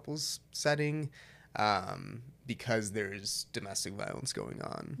in a couples setting. Because there's domestic violence going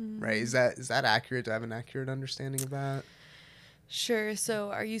on, right? Is that accurate? Do I have an accurate understanding of that? Sure. So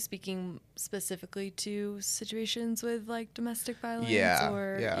are you speaking specifically to situations with like domestic violence?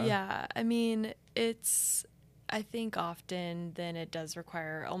 Yeah. I mean, I think often then it does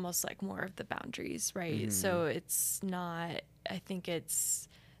require almost like more of the boundaries, right? So it's not, I think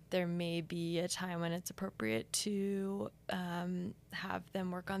there may be a time when it's appropriate to have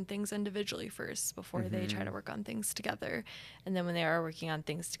them work on things individually first before they try to work on things together. And then when they are working on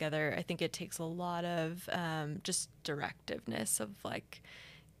things together, I think it takes a lot of just directiveness of like,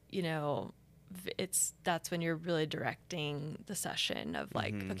 that's when you're really directing the session of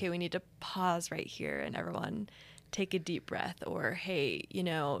like, okay, we need to pause right here and everyone take a deep breath, or, hey,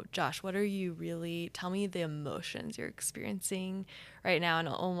 Josh, what are you really, tell me the emotions you're experiencing right now. And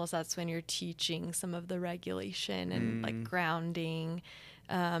almost that's when you're teaching some of the regulation and like grounding.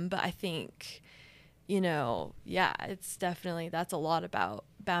 But I think, yeah, it's definitely, that's a lot about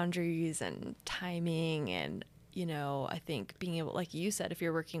boundaries and timing. And, I think being able, like you said, if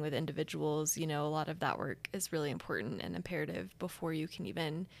you're working with individuals, a lot of that work is really important and imperative before you can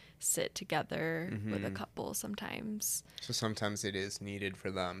even sit together with a couple sometimes. So sometimes it is needed for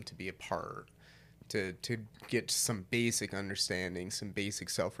them to be apart to get some basic understanding, some basic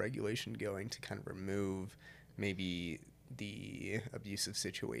self-regulation going, to kind of remove maybe the abusive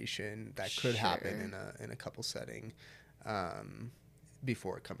situation that could happen in a couple setting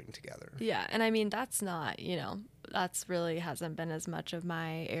before coming together. Yeah, and I mean, that's not, that's really hasn't been as much of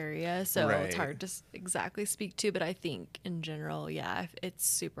my area, so it's hard to exactly speak to, but I think in general, yeah, it's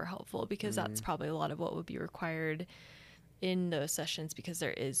super helpful, because that's probably a lot of what would be required in those sessions, because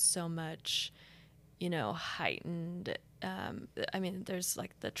there is so much, heightened, I mean, there's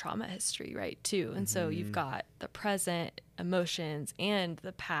like the trauma history, right, too, and so you've got the present emotions and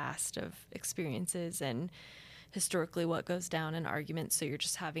the past of experiences and historically what goes down in arguments. So you're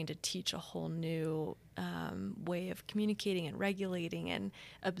just having to teach a whole new way of communicating and regulating and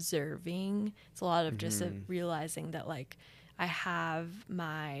observing. It's a lot of just realizing that, like, I have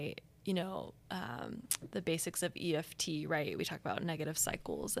my, the basics of EFT, right? We talk about negative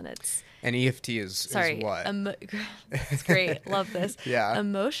cycles, and EFT is what? It's great. Love this. Yeah.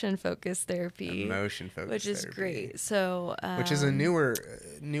 Emotion focused therapy. Which is therapy. Great. So, which is a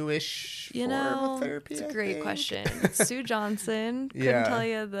newish form of therapy. It's a great question. Sue Johnson couldn't tell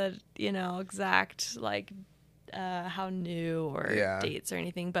you the, exact, like, how new or dates or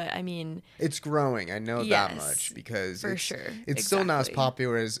anything, but I mean, it's growing. I know that much, because it's still not as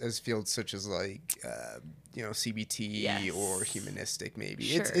popular as fields such as like CBT or humanistic. Maybe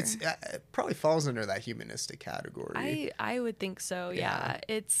it's it probably falls under that humanistic category. I would think so. Yeah.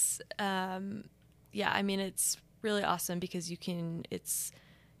 It's I mean, it's really awesome because you can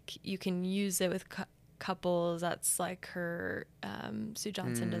use it with couples. That's like her Sue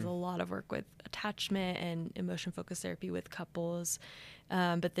Johnson does a lot of work with attachment and emotion focused therapy with couples,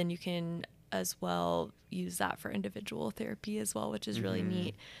 but then you can as well use that for individual therapy as well, which is really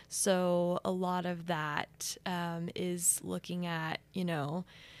neat. So a lot of that is looking at, they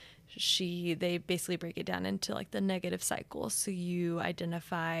basically break it down into like the negative cycle. So you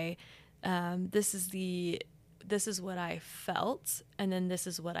identify this is what I felt, and then this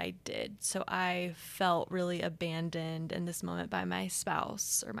is what I did. So I felt really abandoned in this moment by my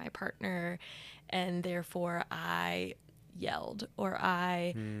spouse or my partner, and therefore I yelled, or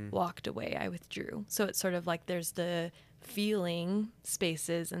I walked away, I withdrew. So it's sort of like there's the feeling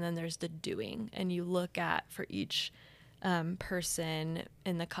spaces, and then there's the doing. And you look at, for each person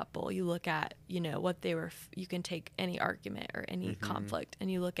in the couple, you look at, what they were, you can take any argument or any conflict,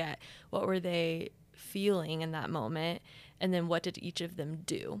 and you look at what were they feeling in that moment, and then what did each of them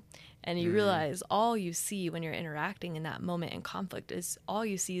do. And you realize all you see when you're interacting in that moment in conflict is all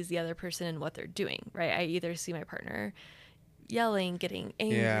you see is the other person and what they're doing, right? I either see my partner yelling, getting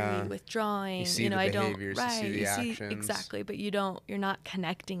angry, withdrawing, you see the behaviors, you see the actions. Exactly, but you're not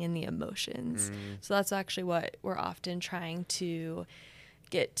connecting in the emotions. So that's actually what we're often trying to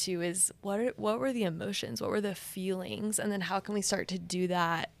get to, is what were the emotions, what were the feelings, and then how can we start to do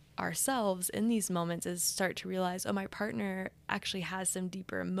that ourselves in these moments, is start to realize, oh, my partner actually has some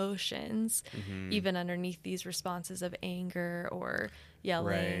deeper emotions even underneath these responses of anger or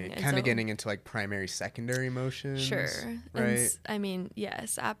yelling. Kind of getting into like primary, secondary emotions. Sure. Right. I mean,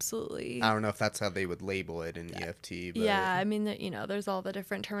 yes, absolutely. I don't know if that's how they would label it in EFT, but yeah, I mean, there's all the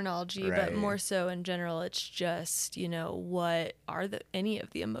different terminology, but more so in general, it's just, what are any of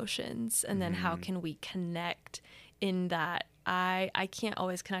the emotions, and then how can we connect in that. I can't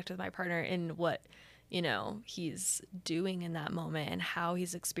always connect with my partner in what, he's doing in that moment and how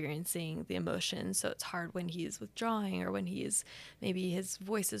he's experiencing the emotions. So it's hard when he's withdrawing, or when maybe his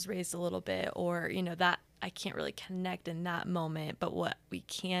voice is raised a little bit, or, that I can't really connect in that moment. But what we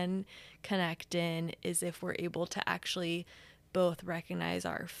can connect in is if we're able to actually both recognize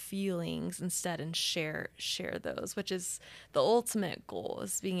our feelings instead and share those, which is the ultimate goal,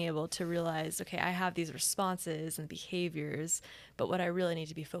 is being able to realize, okay, I have these responses and behaviors, but what I really need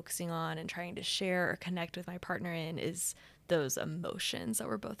to be focusing on and trying to share or connect with my partner in is those emotions that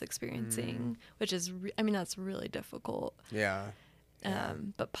we're both experiencing, which is, that's really difficult. Yeah.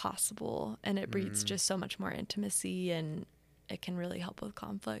 But possible. And it breeds just so much more intimacy, and it can really help with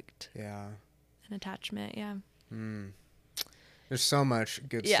conflict. Yeah. and attachment. Yeah. There's so much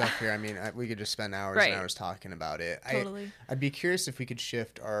good stuff here. I mean, we could just spend hours and hours talking about it. Totally. I'd be curious if we could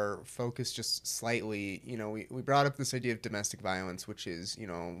shift our focus just slightly. You know, we brought up this idea of domestic violence, which is, you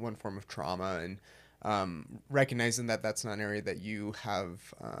know, one form of trauma, and recognizing that that's not an area that you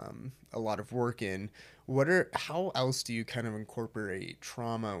have a lot of work in. How else do you kind of incorporate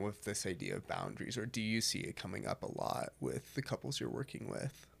trauma with this idea of boundaries, or do you see it coming up a lot with the couples you're working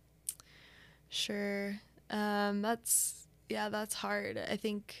with? Sure. That's hard. I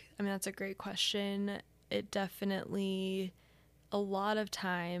mean, that's a great question. It definitely, a lot of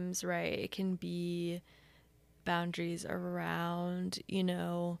times, right, it can be boundaries around, you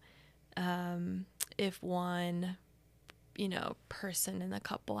know, if one, you know, person in the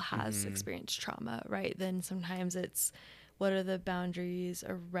couple has experienced trauma, right, then sometimes it's what are the boundaries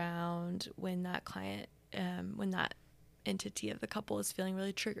around when that client, when that entity of the couple is feeling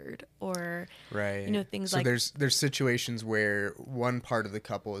really triggered, or right, you know, things so like there's situations where one part of the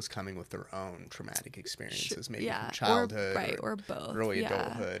couple is coming with their own traumatic experiences, maybe from childhood or both, early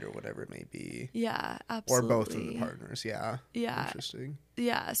adulthood, or whatever it may be, absolutely, or both of the partners. Interesting.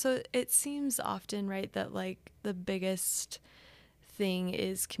 So it seems often, right, that like the biggest thing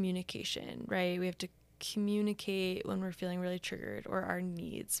is communication, right? We have to communicate when we're feeling really triggered, or our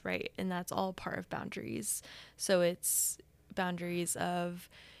needs, right? And that's all part of boundaries. So it's boundaries of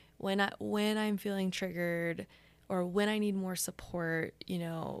when I'm feeling triggered, or when I need more support, you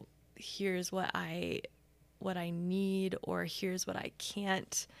know, here's what I need, or here's what I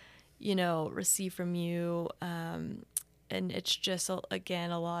can't, you know, receive from you. And it's just,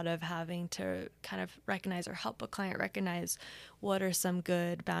 again, a lot of having to kind of recognize, or help a client recognize, what are some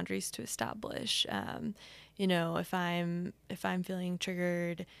good boundaries to establish. You know, if I'm feeling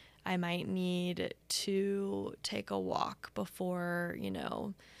triggered, I might need to take a walk before, you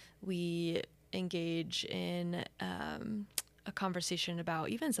know, we engage in a conversation about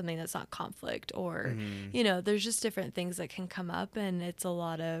even something that's not conflict, or, you know, there's just different things that can come up, and it's a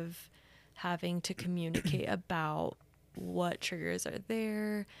lot of having to communicate about what triggers are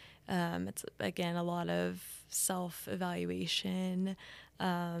there. It's, again, a lot of self-evaluation.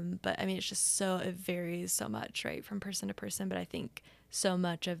 But I mean, it's just it varies so much, right, from person to person. But I think so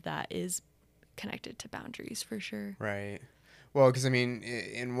much of that is connected to boundaries, for sure. Right. Well, because I mean,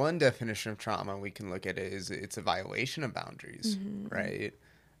 in one definition of trauma, we can look at it as it's a violation of boundaries, right?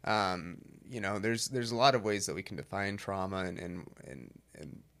 You know, there's a lot of ways that we can define trauma, and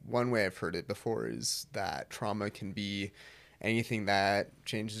one way I've heard it before is that trauma can be anything that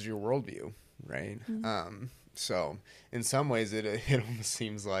changes your worldview, right? So in some ways, it almost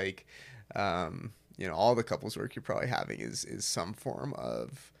seems like, you know, all the couples work you're probably having is some form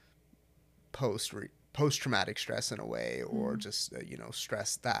of post-traumatic stress in a way, or just you know,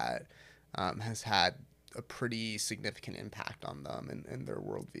 stress that has had a pretty significant impact on them and their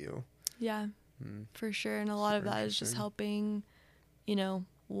worldview. Yeah, for sure. And a lot of that is just helping, you know,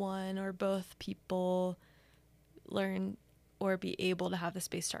 one or both people learn, or be able to have the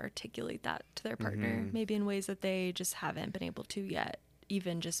space to articulate that to their partner, maybe in ways that they just haven't been able to yet,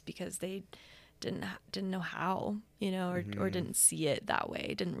 even just because they didn't know how, you know, or didn't see it that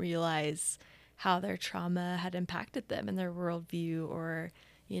way, didn't realize how their trauma had impacted them and their worldview, or,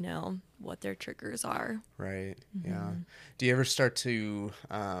 you know, what their triggers are. Right. Yeah. Do you ever start to,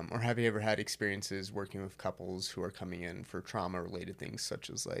 or have you ever had experiences working with couples who are coming in for trauma-related things,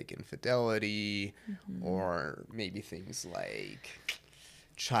 such as like infidelity, or maybe things like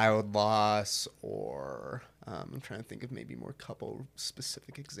child loss, or I'm trying to think of maybe more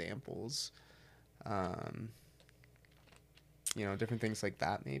couple-specific examples. You know, different things like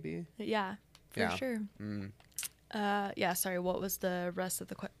that, maybe. Yeah, for sure. Sorry, what was the rest of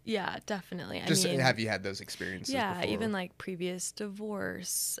the question? Yeah, definitely. Just, I mean, have you had those experiences before? Even like previous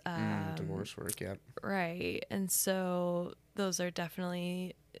divorce. Divorce work, yep. Right. And so those are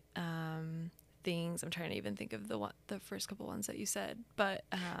definitely things. I'm trying to even think of the first couple ones that you said. But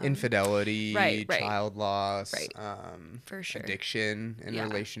infidelity, child loss, for sure. Addiction in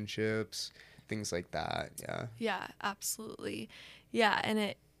relationships, things like that. Yeah. Yeah, absolutely. Yeah, and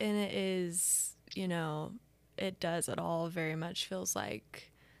it is, you know, it all very much feels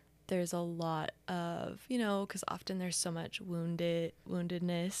like there's a lot of, you know, because often there's so much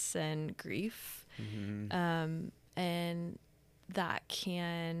woundedness and grief, and that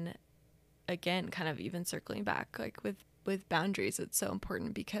can, again, kind of even circling back, like with boundaries, it's so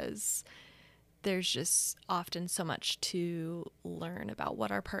important because there's just often so much to learn about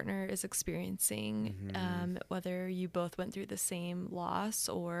what our partner is experiencing, whether you both went through the same loss,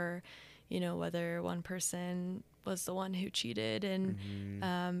 or, you know, whether one person was the one who cheated, and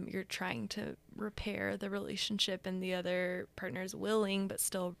you're trying to repair the relationship and the other partner is willing but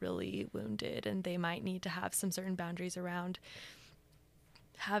still really wounded, and they might need to have some certain boundaries around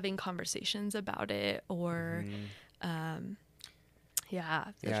having conversations about it, or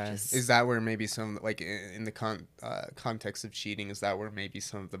Is that where maybe some, like, in the context of cheating, is that where maybe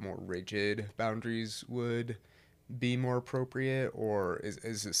some of the more rigid boundaries would be more appropriate, or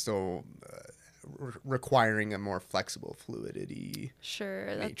is it still requiring a more flexible fluidity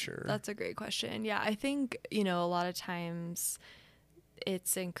nature? That's a great question. Yeah, I think, a lot of times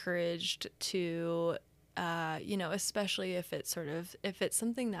it's encouraged to especially if it's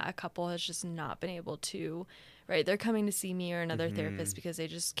something that a couple has just not been able to, right, they're coming to see me or another therapist because they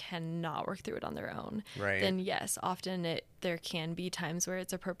just cannot work through it on their own, right? Then yes, often there can be times where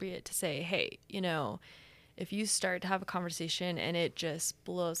it's appropriate to say, hey, if you start to have a conversation and it just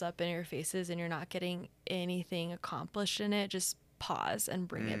blows up in your faces and you're not getting anything accomplished in it, just pause and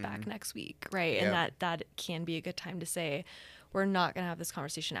bring it back next week, right? Yep. And that can be a good time to say, we're not going to have this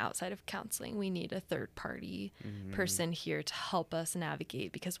conversation outside of counseling. We need a third party person here to help us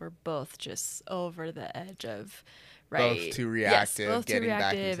navigate, because we're both just over the edge of, right? Both too reactive, both getting too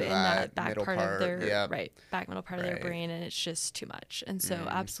reactive back into that back middle part of their, yep. back middle part of their brain, and it's just too much. And so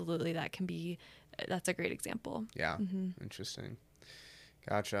absolutely that's a great example. Yeah. Interesting.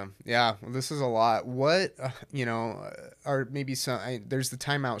 Gotcha. Yeah. Well, this is a lot. What, are maybe there's the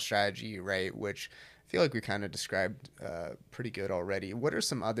timeout strategy, right? Which I feel like we kind of described pretty good already. What are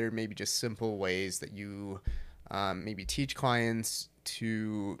some other maybe just simple ways that you maybe teach clients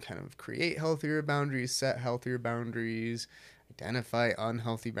to kind of create healthier boundaries, set healthier boundaries, identify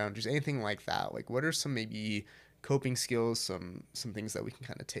unhealthy boundaries, anything like that? Like, what are some maybe coping skills, some things that we can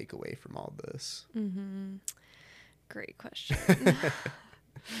kind of take away from all this? Great question.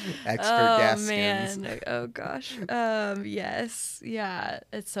 Expert Gaskins. Man. Oh gosh. Yes. Yeah.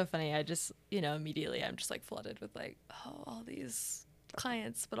 It's so funny. I just, immediately I'm just like flooded with like, all these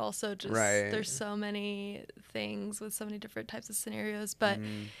clients, but also just there's so many things with so many different types of scenarios. But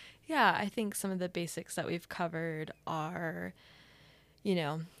yeah, I think some of the basics that we've covered are,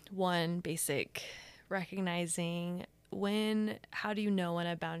 one, basic recognizing how do you know when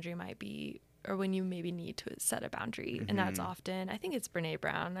a boundary might be, or when you maybe need to set a boundary. And that's often, I think it's Brene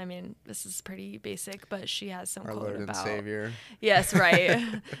Brown. I mean, this is pretty basic, but she has some Our quote Lord about. And Savior. Yes, right.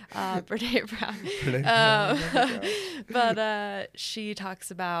 Brene Brown. But she talks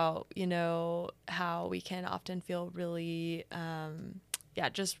about, how we can often feel really,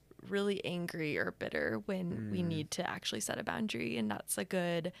 just really angry or bitter when we need to actually set a boundary. And that's a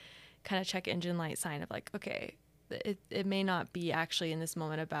good kind of check engine light sign of like, okay, it may not be actually in this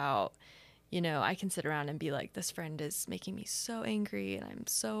moment about, I can sit around and be like, this friend is making me so angry and I'm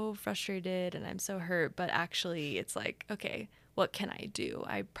so frustrated and I'm so hurt. But actually it's like, okay, what can I do?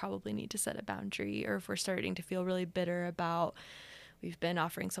 I probably need to set a boundary. Or if we're starting to feel really bitter about, we've been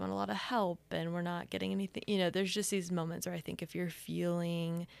offering someone a lot of help and we're not getting anything, there's just these moments where I think if you're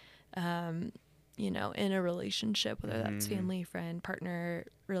feeling, in a relationship, whether that's family, friend, partner,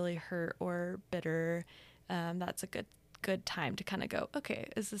 really hurt or bitter, that's a good time to kind of go, okay,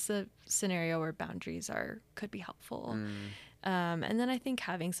 is this a scenario where boundaries could be helpful? And then I think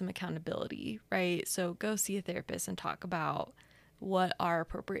having some accountability, right? So go see a therapist and talk about what are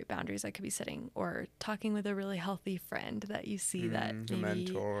appropriate boundaries I could be setting, or talking with a really healthy friend that you see that maybe, a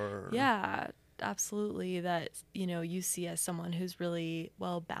mentor. Yeah, absolutely. That, you see as someone who's really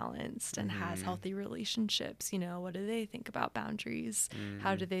well balanced and has healthy relationships. What do they think about boundaries?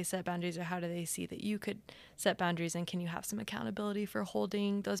 How do they set boundaries, or how do they see that you could set boundaries, and can you have some accountability for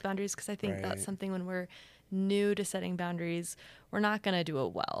holding those boundaries? Because I think that's something when we're new to setting boundaries, we're not going to do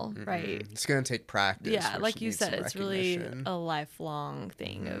it well, right? It's going to take practice. Yeah, like you said, it's really a lifelong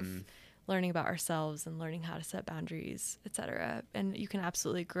thing of learning about ourselves and learning how to set boundaries, etc. And you can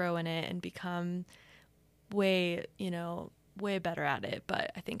absolutely grow in it and become way better at it.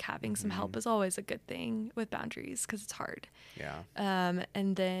 But I think having some help is always a good thing with boundaries, because it's hard. Yeah.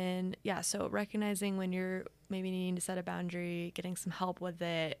 And then, so recognizing when you're maybe needing to set a boundary, getting some help with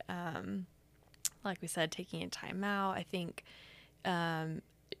it. Like we said, taking a time out. I think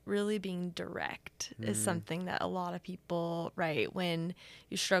really being direct is something that a lot of people, right, when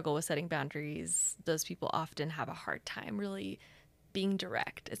you struggle with setting boundaries, those people often have a hard time really being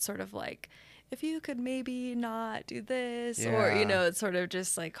direct. It's sort of like, if you could maybe not do this, or, it's sort of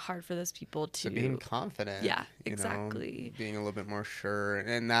just like hard for those people to. So being confident. Yeah, exactly. Being a little bit more sure.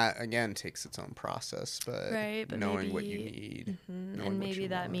 And that, again, takes its own process, but knowing maybe, what you need. And maybe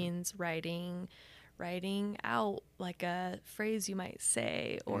that means writing out like a phrase you might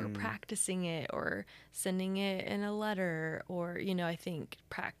say, or practicing it, or sending it in a letter, or, I think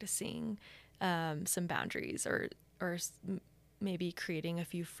practicing some boundaries, or maybe creating a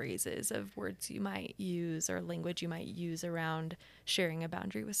few phrases of words you might use or language you might use around sharing a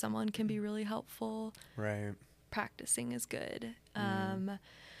boundary with someone can be really helpful. Right. Practicing is good.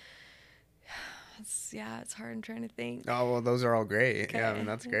 It's hard. I'm trying to think. Oh, well, those are all great. Okay. Yeah, I mean,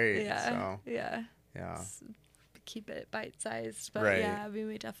 that's great. Yeah. So, yeah. yeah. Keep it bite-sized, but Right. yeah,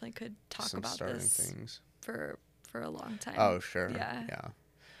 we definitely could talk Some about starting this things for a long time. Oh, sure. Yeah.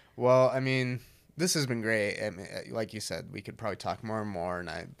 Well, I mean, this has been great. I mean, like you said, we could probably talk more and more,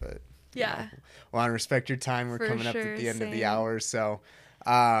 but Yeah. Want to respect your time. We're For coming up sure, at the end of the same. hour, so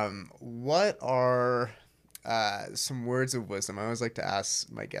what are some words of wisdom? I always like to ask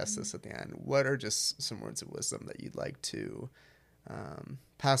my guests this at the end. What are just some words of wisdom that you'd like to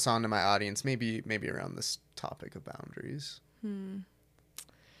pass on to my audience? Maybe around this topic of boundaries.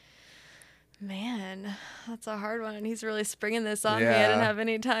 Man, that's a hard one. He's really springing this on me. I Yeah. didn't have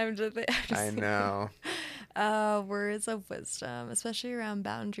any time to think. I know. Words of wisdom, especially around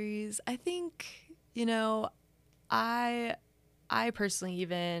boundaries. I think, I personally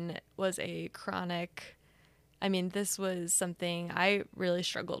even was a chronic, this was something I really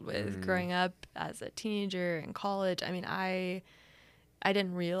struggled with growing up as a teenager in college. I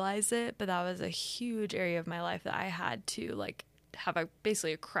didn't realize it, but that was a huge area of my life that I had to have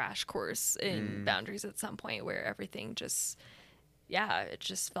basically a crash course in boundaries at some point, where everything just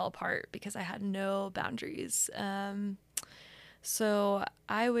fell apart because I had no boundaries. So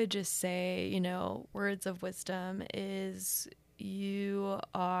I would just say, words of wisdom is, you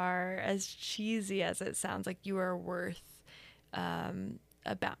are, as cheesy as it sounds, you are worth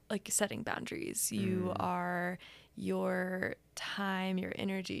about setting boundaries. You are, your time, your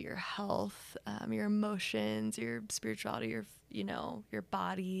energy, your health, your emotions, your spirituality, your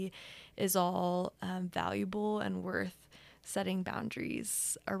body is all valuable and worth setting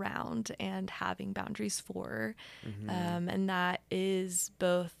boundaries around and having boundaries for. And that is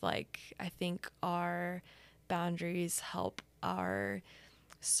both I think our boundaries help our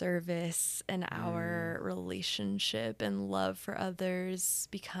service and our relationship and love for others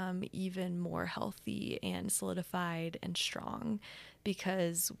become even more healthy and solidified and strong,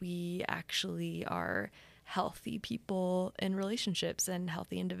 because we actually are healthy people in relationships and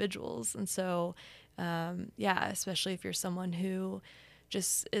healthy individuals. And so, especially if you're someone who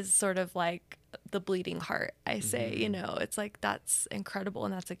just is sort of the bleeding heart, I say, it's that's incredible.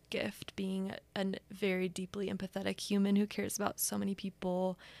 And that's a gift, being a very deeply empathetic human who cares about so many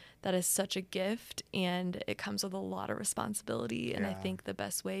people. That is such a gift, and it comes with a lot of responsibility. And I think the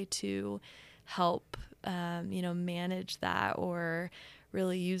best way to help, manage that or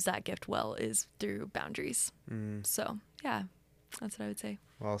really use that gift well is through boundaries. So, yeah, that's what I would say.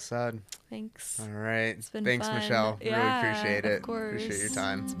 Well said. Thanks. All right. It's been Thanks, fun. Michelle. Yeah, really appreciate it. Of course. Appreciate your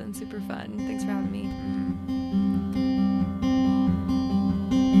time. It's been super fun. Thanks for having me.